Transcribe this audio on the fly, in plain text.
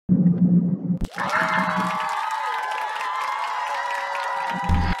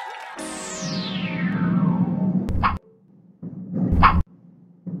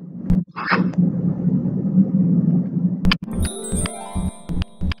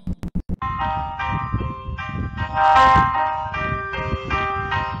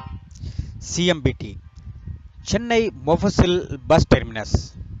CMBT Chennai மொஃபசில் bus terminus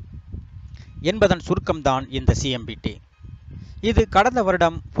என்பதன் சுருக்கம்தான் இந்த CMBT. இது கடந்த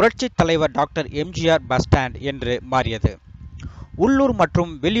வருடம் புரட்சித் தலைவர் டாக்டர் எம்ஜிஆர் பஸ் ஸ்டாண்ட் என்று மாறியது. உள்ளூர்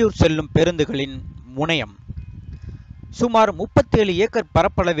மற்றும் வெளியூர் செல்லும் பேருந்துகளின் முனையம். சுமார் 37 ஏக்கர்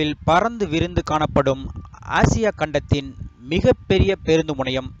பரப்பளவில் பறந்து விரிந்து காணப்படும் ஆசியா கண்டத்தின் மிகப்பெரிய பேருந்து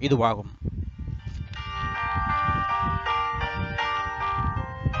முனையம் இதுவாகும்.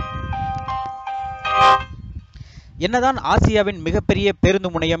 என்னதான் ஆசியாவின் மிகப்பெரிய பேருந்து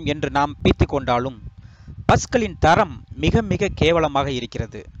முனையம் என்று நாம் பீத்திக் கொண்டாலும் பஸ்களின் தரம் மிக மிக கேவலமாக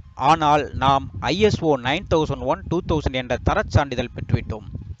இருக்கிறது. ஆனால் நாம் ISO 9001-2000 என்ற தரச் சான்றிதழ் பெற்றுவிட்டோம்.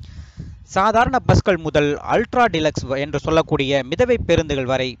 சாதாரண பஸ்கள் முதல் அல்ட்ரா டிலக்ஸ் என்று சொல்லக்கூடிய மிதவை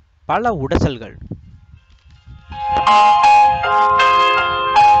பேருந்துகள் வரை பல உடசல்கள்.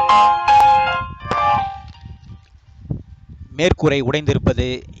 மேற்கூரை உடைந்திருப்பது,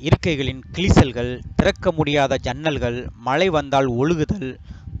 இருக்கைகளின் கிழிசல்கள், திறக்க முடியாத ஜன்னல்கள், மழை வந்தால் ஒழுகுதல்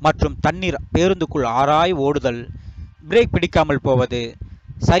மற்றும் தண்ணீர் பேருந்துக்குள் ஆராய் ஓடுதல், பிரேக் பிடிக்காமல் போவது,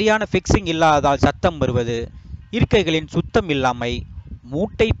 சரியான ஃபிக்ஸிங் இல்லாததால் சத்தம் வருவது, இருக்கைகளின் சுத்தம் இல்லாமை,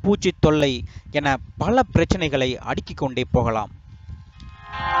 மூட்டை பூச்சி தொல்லை என பல பிரச்சனைகளை அடுக்கிக் கொண்டே போகலாம்.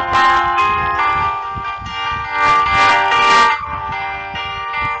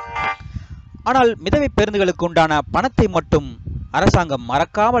 ஆனால் மிதவை பேருந்துகளுக்கு உண்டான பணத்தை மட்டும் அரசாங்கம்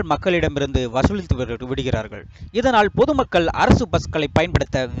மறக்காமல் மக்களிடமிருந்து வசூலித்து விடுகிறார்கள். இதனால் பொதுமக்கள் அரசு பஸ்களை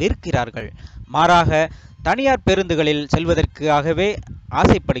பயன்படுத்த வெறுக்கிறார்கள். மாறாக தனியார் பேருந்துகளில் செல்வதற்காகவே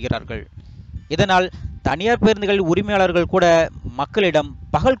ஆசைப்படுகிறார்கள். இதனால் தனியார் பேருந்துகள் உரிமையாளர்கள் கூட மக்களிடம்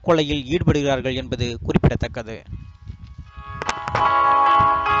பகல் கொள்ளையில் ஈடுபடுகிறார்கள் என்பது குறிப்பிடத்தக்கது.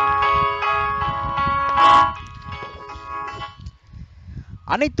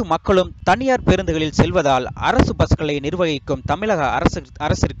 அனைத்து மக்களும் தனியார் பேருந்துகளில் செல்வதால் அரசு பஸ்களை நிர்வகிக்கும் தமிழக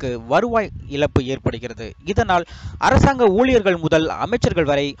அரசிற்கு வருவாய் இழப்பு ஏற்படுகிறது. இதனால் அரசாங்க ஊழியர்கள் முதல் அமைச்சர்கள்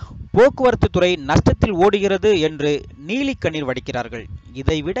வரை போக்குவரத்து துறை நஷ்டத்தில் ஓடுகிறது என்று நீலி கண்ணீர் வடிக்கிறார்கள்.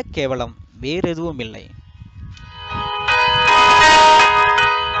 இதைவிட கேவலம் வேறெதுவும் இல்லை.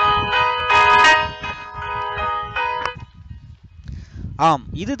 ஆம்,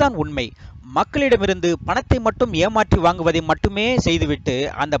 இதுதான் உண்மை. மக்களிடமிருந்து பணத்தை மட்டும் ஏமாற்றி வாங்குவதை மட்டுமே செய்துவிட்டு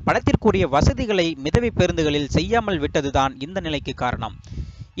அந்த பணத்திற்குரிய வசதிகளை மிதவை பேருந்துகளில் செய்யாமல் விட்டதுதான் இந்த நிலைக்கு காரணம்.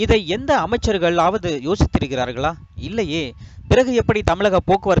 இதை எந்த அமைச்சர்களாவது யோசித்திருக்கிறார்களா? இல்லையே. பிறகு எப்படி தமிழக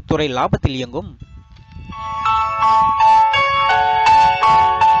போக்குவரத்து துறை லாபத்தில் இயங்கும்?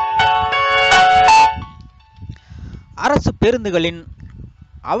 அரசு பேருந்துகளின்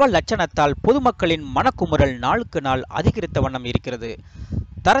அவலட்சணத்தால் பொதுமக்களின் மனக்குமுறல் நாளுக்கு நாள் அதிகரித்த வண்ணம் இருக்கிறது.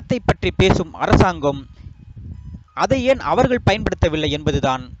 தரத்தை பற்றி பேசும் அரசாங்கம் அதை ஏன் அவர்கள் பயன்படுத்தவில்லை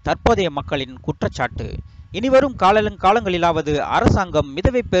என்பதுதான் தற்போதைய மக்களின் குற்றச்சாட்டு. இனிவரும் காலங்களிலாவது அரசாங்கம்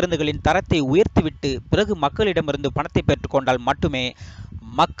மிதவை பேருந்துகளின் தரத்தை உயர்த்திவிட்டு பிறகு மக்களிடமிருந்து பணத்தை பெற்றுக்கொண்டால் மட்டுமே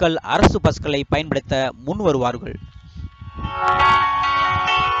மக்கள் அரசு பஸ்களை பயன்படுத்த முன் வருவார்கள்.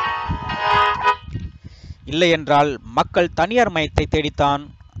 இல்லையென்றால் மக்கள் தனியார் மயத்தை தேடித்தான்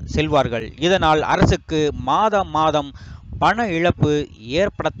செல்வார்கள். இதனால் அரசுக்கு மாதம் மாதம் பண இழப்பு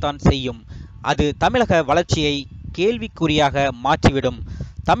ஏற்படத்தான் செய்யும். அது தமிழக வளர்ச்சியை கேள்விக்குறியாக மாற்றிவிடும்.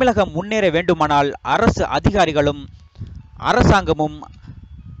 தமிழகம் முன்னேற வேண்டுமானால் அரசு அதிகாரிகளும் அரசாங்கமும்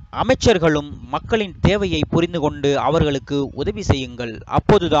அமைச்சர்களும் மக்களின் தேவையை புரிந்து கொண்டு அவர்களுக்கு உதவி செய்யுங்கள்.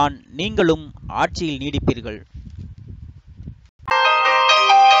 அப்போதுதான் நீங்களும் ஆட்சியில் நீடிப்பீர்கள்.